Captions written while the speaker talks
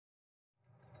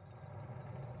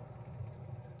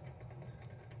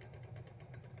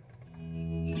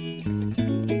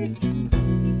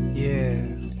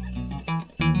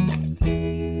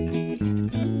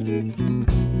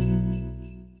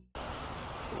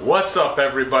What's up,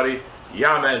 everybody?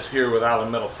 Yamez here with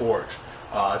Alway Metal Forge.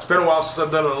 It's been a while since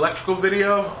I've done an electrical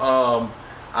video.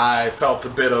 I felt a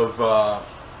bit of, I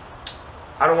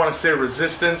don't want to say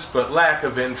resistance, but lack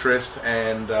of interest,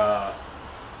 and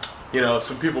you know,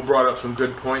 some people brought up some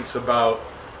good points about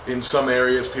in some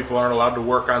areas people aren't allowed to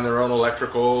work on their own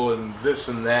electrical and this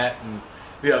and that and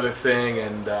the other thing,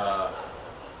 and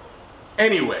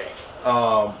anyway,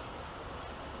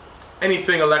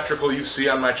 anything electrical you see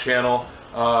on my channel,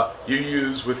 you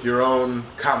use with your own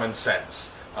common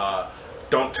sense.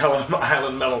 Don't tell them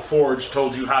Alway Metal Forge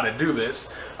told you how to do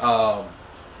this.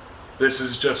 This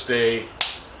is just a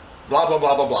blah blah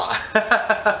blah blah blah.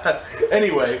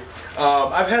 Anyway,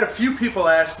 I've had a few people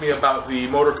ask me about the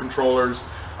motor controllers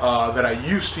that I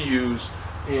used to use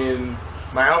in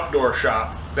my outdoor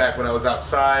shop back when I was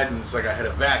outside, and it's like I had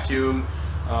a vacuum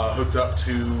hooked up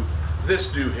to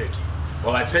this doohickey.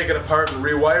 Well, I take it apart and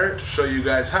rewire it to show you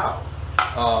guys how.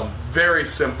 Very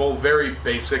simple, very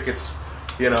basic. It's,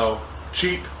 you know,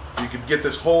 cheap. You could get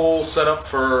this whole setup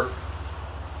for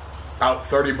about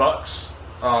 30 bucks,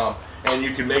 and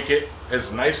you can make it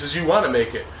as nice as you want to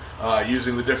make it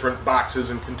using the different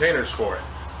boxes and containers for it.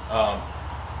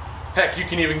 Heck, you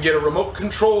can even get a remote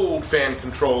controlled fan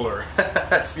controller.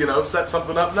 That's, you know, set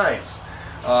something up nice.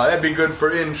 That'd be good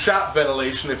for in-shop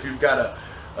ventilation if you've got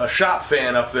a shop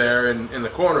fan up there in the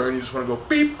corner and you just want to go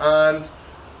beep on,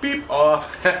 beep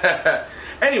off.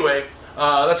 Anyway,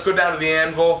 let's go down to the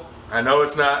anvil. I know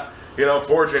it's not, you know,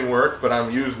 forging work, but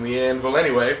I'm using the anvil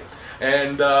anyway.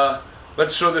 And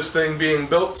let's show this thing being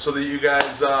built so that you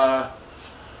guys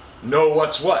know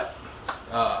what's what.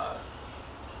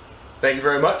 Thank you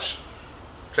very much.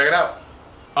 Check it out.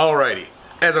 Alrighty,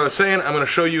 as I was saying, I'm going to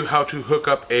show you how to hook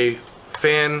up a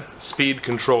fan speed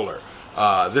controller.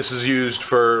 This is used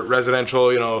for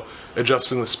residential, you know,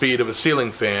 adjusting the speed of a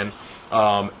ceiling fan.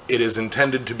 It is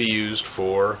intended to be used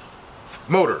for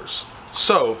motors.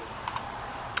 So,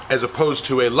 as opposed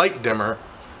to a light dimmer,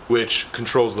 which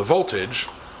controls the voltage,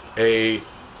 a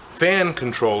fan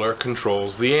controller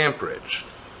controls the amperage.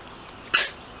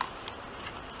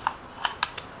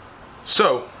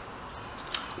 So,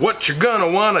 what you're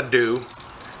gonna want to do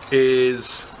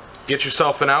is get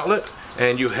yourself an outlet,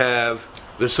 and you have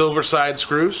the silver side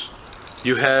screws,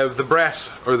 you have the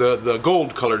brass or the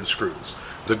gold colored screws.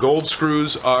 The gold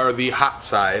screws are the hot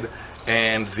side,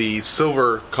 and the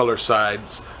silver color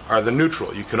sides are the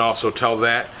neutral. You can also tell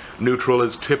that neutral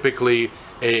is typically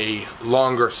a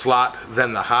longer slot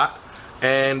than the hot,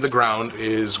 and the ground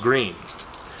is green.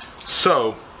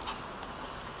 So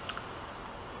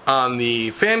on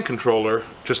the fan controller,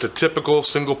 just a typical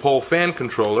single pole fan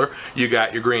controller, you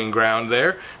got your green ground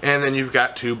there, and then you've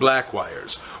got two black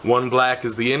wires. One black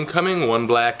is the incoming, one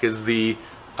black is the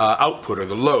output or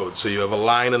the load. So you have a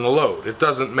line and a load. It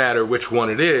doesn't matter which one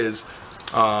it is,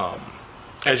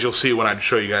 as you'll see when I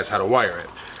show you guys how to wire it.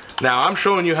 Now I'm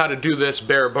showing you how to do this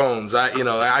bare bones.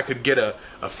 I could get a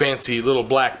fancy little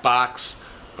black box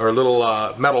or a little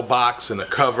metal box and a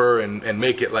cover and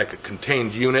make it like a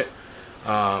contained unit.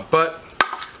 But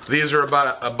these are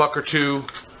about a buck or two.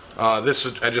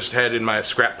 This I just had in my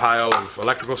scrap pile of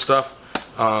electrical stuff.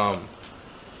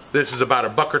 This is about a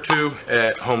buck or two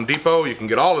at Home Depot. You can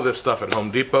get all of this stuff at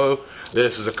Home Depot.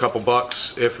 This is a couple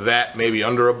bucks, if that, maybe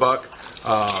under a buck.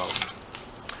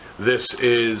 This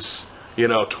is, you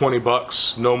know, 20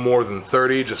 bucks, no more than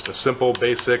 30. Just a simple,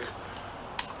 basic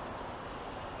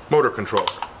motor controller.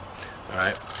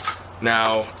 Alright.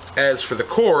 Now, as for the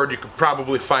cord, you could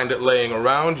probably find it laying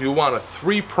around. You want a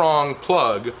 3-prong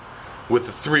plug with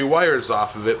the 3 wires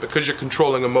off of it. Because you're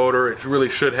controlling a motor, it really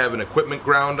should have an equipment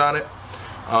ground on it.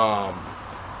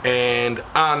 And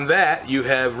on that, you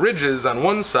have ridges on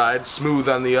one side, smooth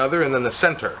on the other, and then the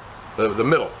center, the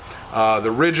middle. The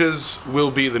ridges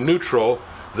will be the neutral,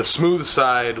 the smooth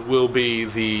side will be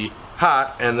the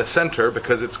hot, and the center,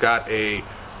 because it's got a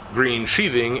green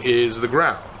sheathing, is the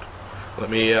ground. Let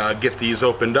me get these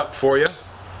opened up for you.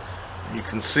 You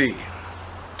can see.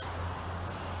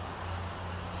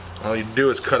 All you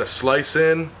do is cut a slice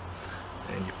in,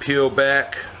 and you peel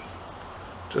back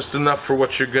just enough for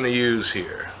what you're going to use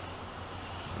here.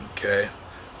 Okay,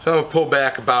 so I'm going to pull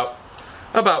back about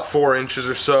 4 inches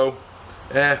or so,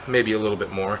 maybe a little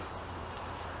bit more.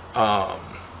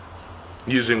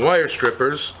 Using wire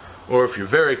strippers, or if you're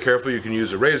very careful, you can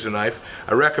use a razor knife.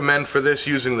 I recommend for this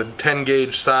using the 10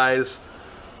 gauge size,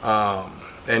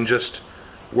 and just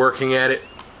working at it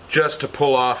just to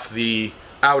pull off the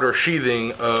outer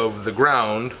sheathing of the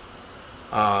ground.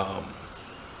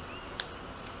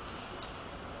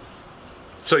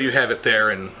 So you have it there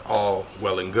and all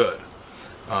well and good.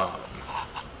 Alright,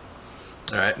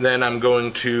 then I'm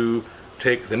going to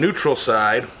take the neutral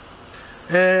side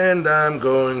and I'm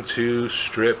going to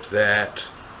strip that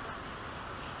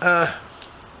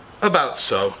about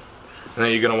so. And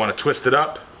then you're going to want to twist it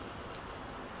up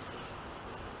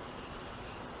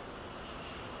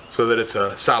so that it's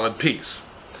a solid piece.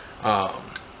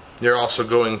 You're also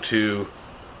going to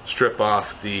strip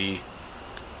off the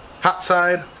hot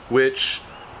side, which,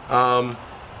 yeah,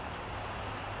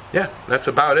 that's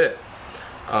about it.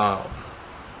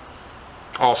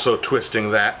 Also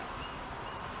twisting that.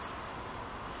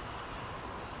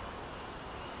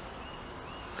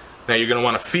 Now you're going to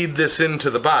want to feed this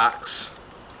into the box.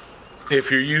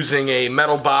 If you're using a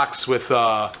metal box with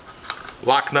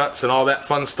lock nuts and all that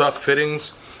fun stuff,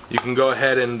 fittings, you can go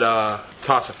ahead and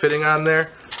toss a fitting on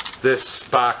there. This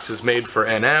box is made for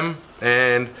NM,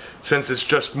 and since it's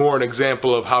just more an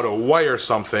example of how to wire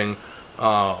something,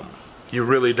 you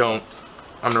really don't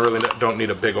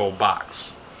need a big old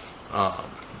box.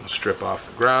 Strip off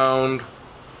the ground.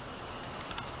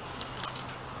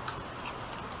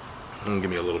 And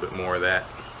give me a little bit more of that.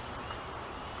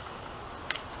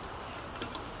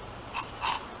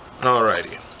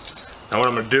 Alrighty. Now what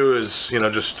I'm going to do is,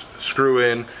 just screw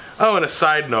in. Oh, and a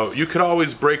side note, you could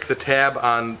always break the tab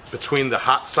on between the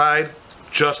hot side,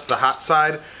 just the hot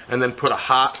side, and then put a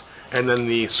hot, and then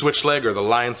the switch leg or the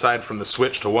line side from the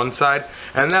switch to one side,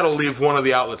 and that'll leave one of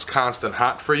the outlets constant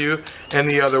hot for you, and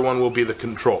the other one will be the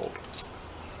controlled.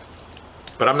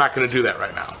 But I'm not going to do that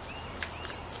right now.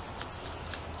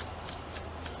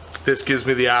 This gives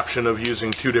me the option of using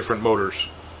two different motors.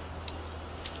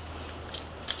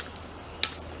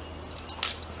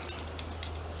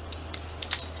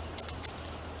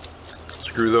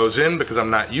 Screw those in because I'm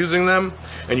not using them,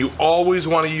 and you always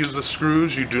want to use the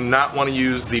screws. You do not want to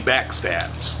use the back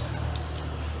stabs.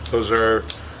 Those are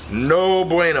no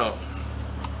bueno.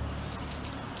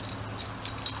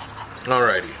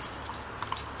 Alrighty.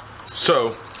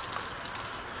 So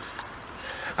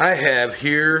I have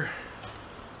here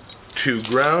 2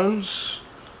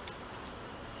 grounds.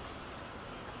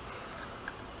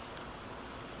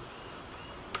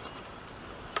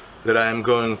 That I am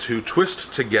going to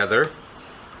twist together.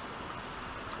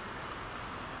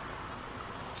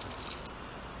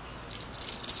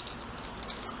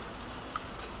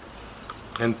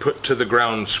 And put to the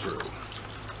ground screw.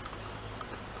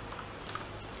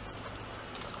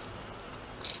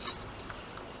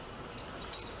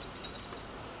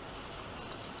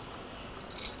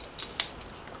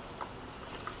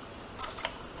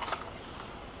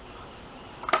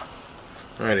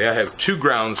 Alrighty, I have 2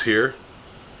 grounds here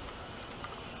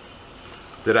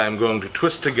that I'm going to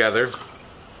twist together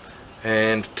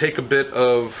and take a bit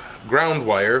of ground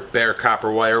wire. Bare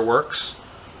copper wire works.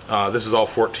 This is all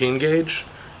 14 gauge,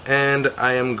 and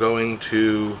I am going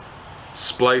to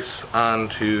splice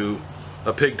onto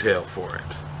a pigtail for it.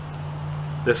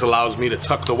 This allows me to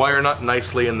tuck the wire nut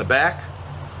nicely in the back.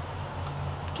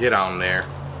 Get on there.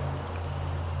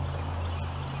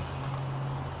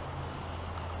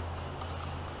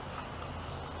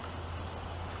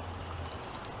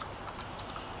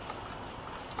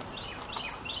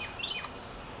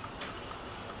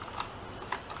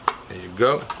 There you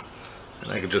go.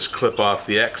 And I can just clip off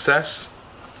the excess.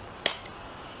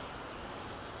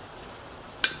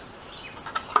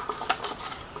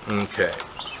 Okay.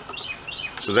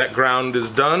 So that ground is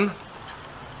done.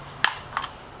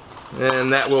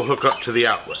 And that will hook up to the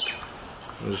outlet.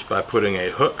 Just by putting a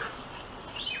hook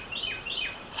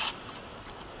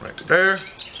right there.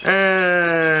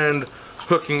 And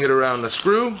hooking it around the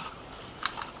screw.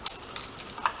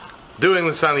 Doing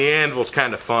this on the anvil is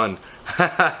kind of fun.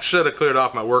 Should have cleared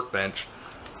off my workbench.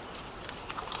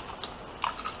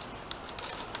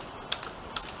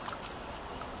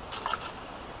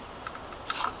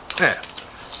 Yeah.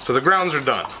 So the grounds are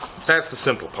done. That's the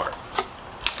simple part.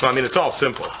 So I mean, it's all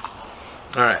simple.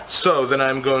 Alright, so then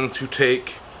I'm going to take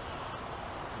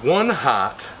one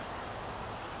hot,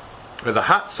 or the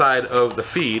hot side of the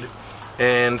feed,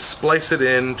 and splice it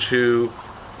into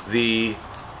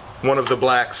one of the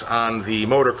blacks on the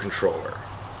motor controller.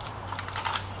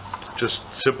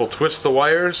 Just simple twist the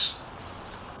wires,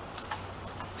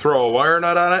 throw a wire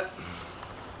nut on it,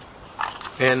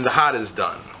 and the hot is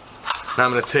done. Now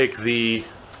I'm going to take the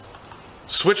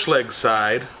switch leg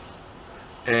side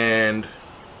and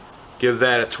give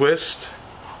that a twist,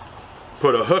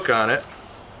 put a hook on it.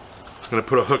 I'm going to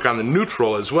put a hook on the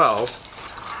neutral as well.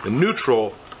 The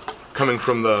neutral coming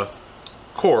from the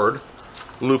cord,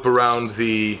 loop around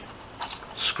the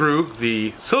screw,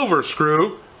 the silver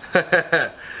screw,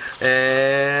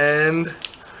 and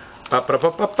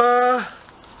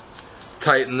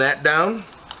tighten that down.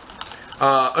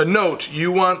 A note,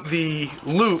 you want the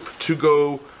loop to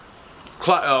go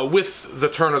with the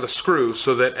turn of the screw,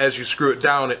 so that as you screw it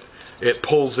down, it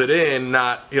pulls it in,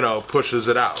 not, you know, pushes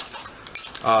it out.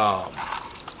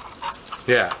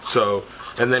 Yeah, so,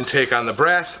 and then take on the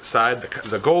brass side,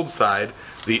 the gold side,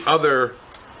 the other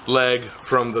leg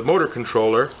from the motor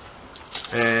controller,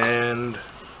 and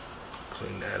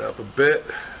clean that up a bit,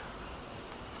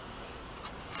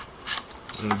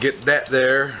 and get that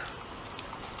there.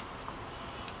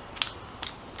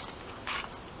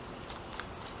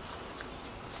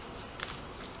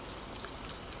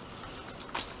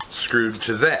 Screwed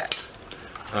to that.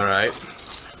 Alright,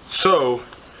 so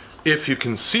if you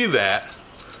can see that,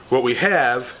 what we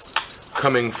have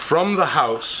coming from the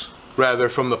house, rather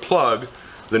from the plug,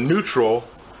 the neutral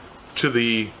to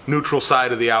the neutral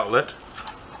side of the outlet,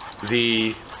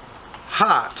 the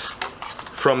hot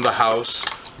from the house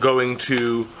going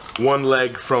to one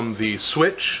leg from the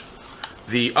switch,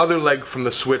 the other leg from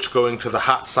the switch going to the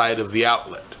hot side of the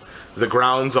outlet, the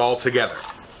grounds all together.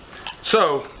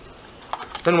 So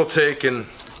then we'll take and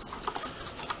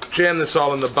jam this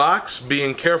all in the box,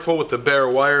 being careful with the bare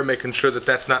wire, making sure that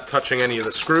that's not touching any of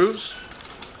the screws.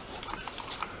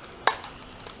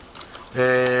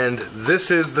 And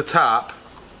this is the top.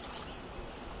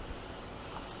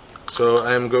 So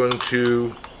I'm going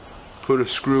to put a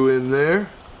screw in there.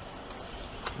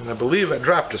 And I believe I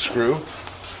dropped a screw.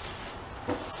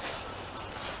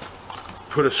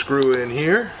 Put a screw in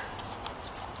here.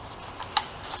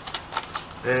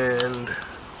 And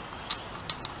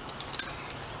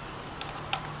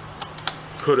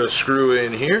put a screw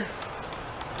in here.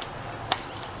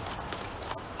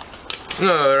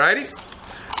 Alrighty.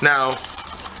 Now,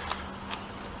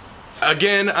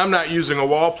 again, I'm not using a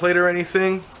wall plate or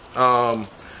anything.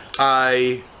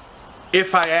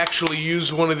 If I actually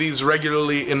use one of these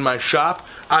regularly in my shop,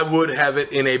 I would have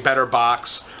it in a better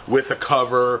box with a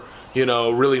cover, you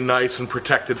know, really nice and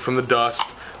protected from the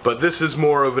dust. But this is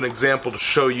more of an example to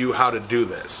show you how to do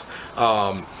this.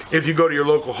 If you go to your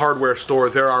local hardware store,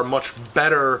 there are much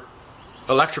better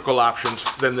electrical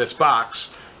options than this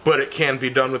box, but it can be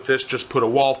done with this. Just put a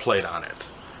wall plate on it,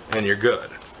 and you're good.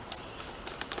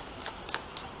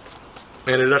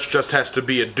 And it just has to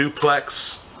be a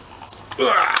duplex,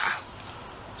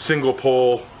 single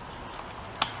pole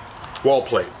wall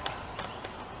plate.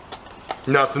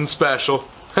 Nothing special.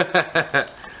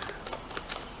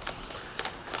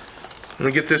 Let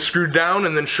me get this screwed down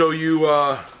and then show you,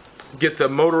 get the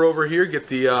motor over here, get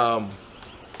the, I'll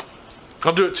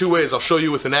do it two ways. I'll show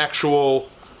you with an actual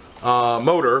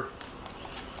motor,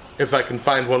 if I can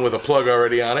find one with a plug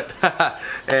already on it,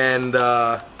 and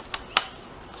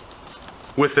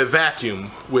with a vacuum,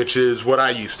 which is what I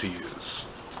used to use.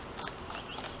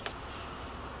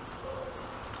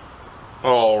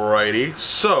 Alrighty,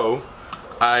 so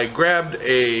I grabbed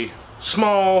a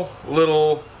small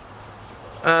little,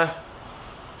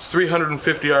 it's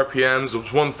 350 RPMs, it was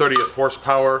 1/30th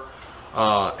horsepower,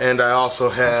 and I also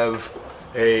have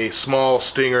a small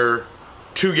Stinger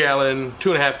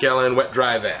 2.5 gallon wet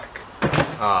dry vac,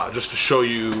 just to show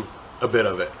you a bit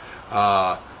of it.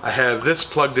 I have this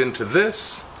plugged into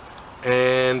this,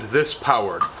 and this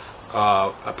powered.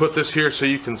 I put this here so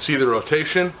you can see the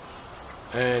rotation,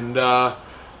 and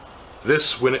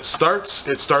this, when it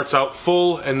starts out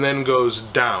full and then goes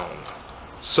down.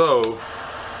 So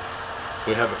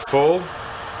we have it full,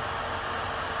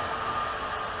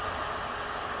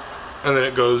 and then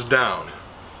it goes down.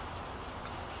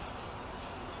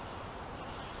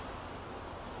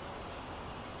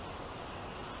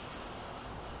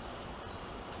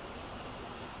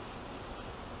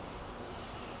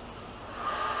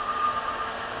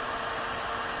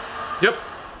 Yep.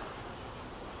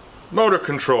 Motor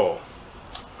control.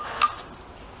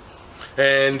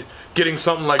 And getting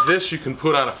something like this, you can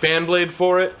put on a fan blade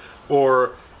for it,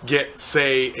 or get,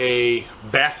 say, a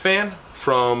bath fan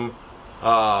from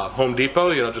Home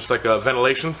Depot, you know, just like a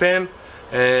ventilation fan,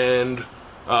 and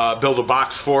build a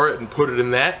box for it and put it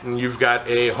in that, and you've got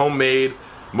a homemade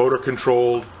motor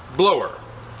controlled blower.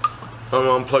 I'm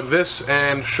going to unplug this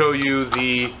and show you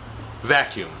the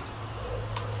vacuum.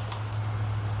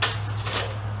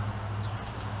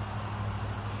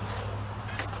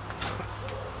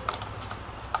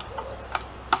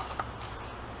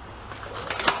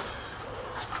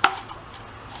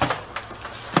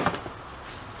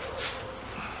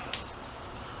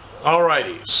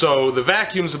 Alrighty, so the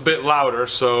vacuum's a bit louder,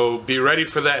 so be ready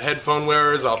for that, headphone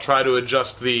wearers. I'll try to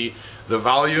adjust the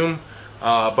volume,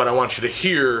 but I want you to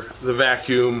hear the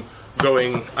vacuum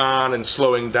going on and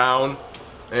slowing down,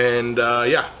 and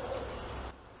yeah.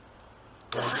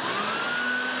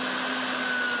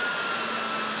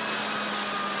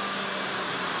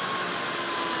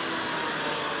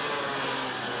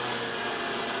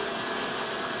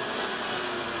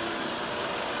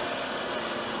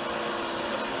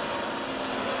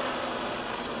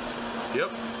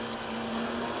 Yep.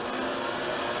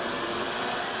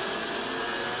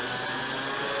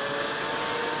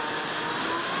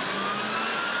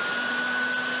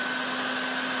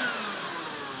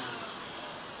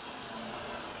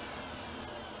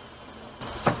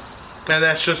 And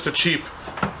that's just a cheap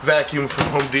vacuum from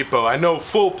Home Depot. I know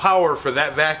full power for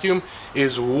that vacuum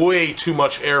is way too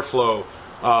much airflow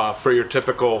for your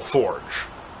typical forge.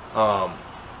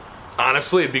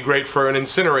 Honestly, it'd be great for an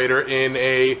incinerator in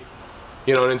a,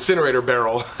 you know, an incinerator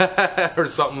barrel or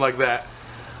something like that.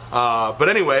 But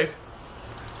anyway,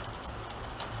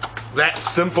 that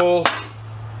simple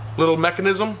little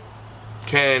mechanism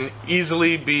can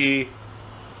easily be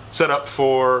set up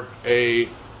for a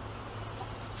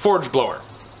forge blower.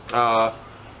 Let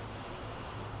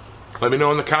me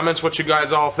know in the comments what you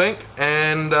guys all think,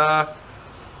 and I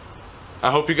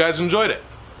hope you guys enjoyed it.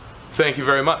 Thank you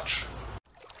very much.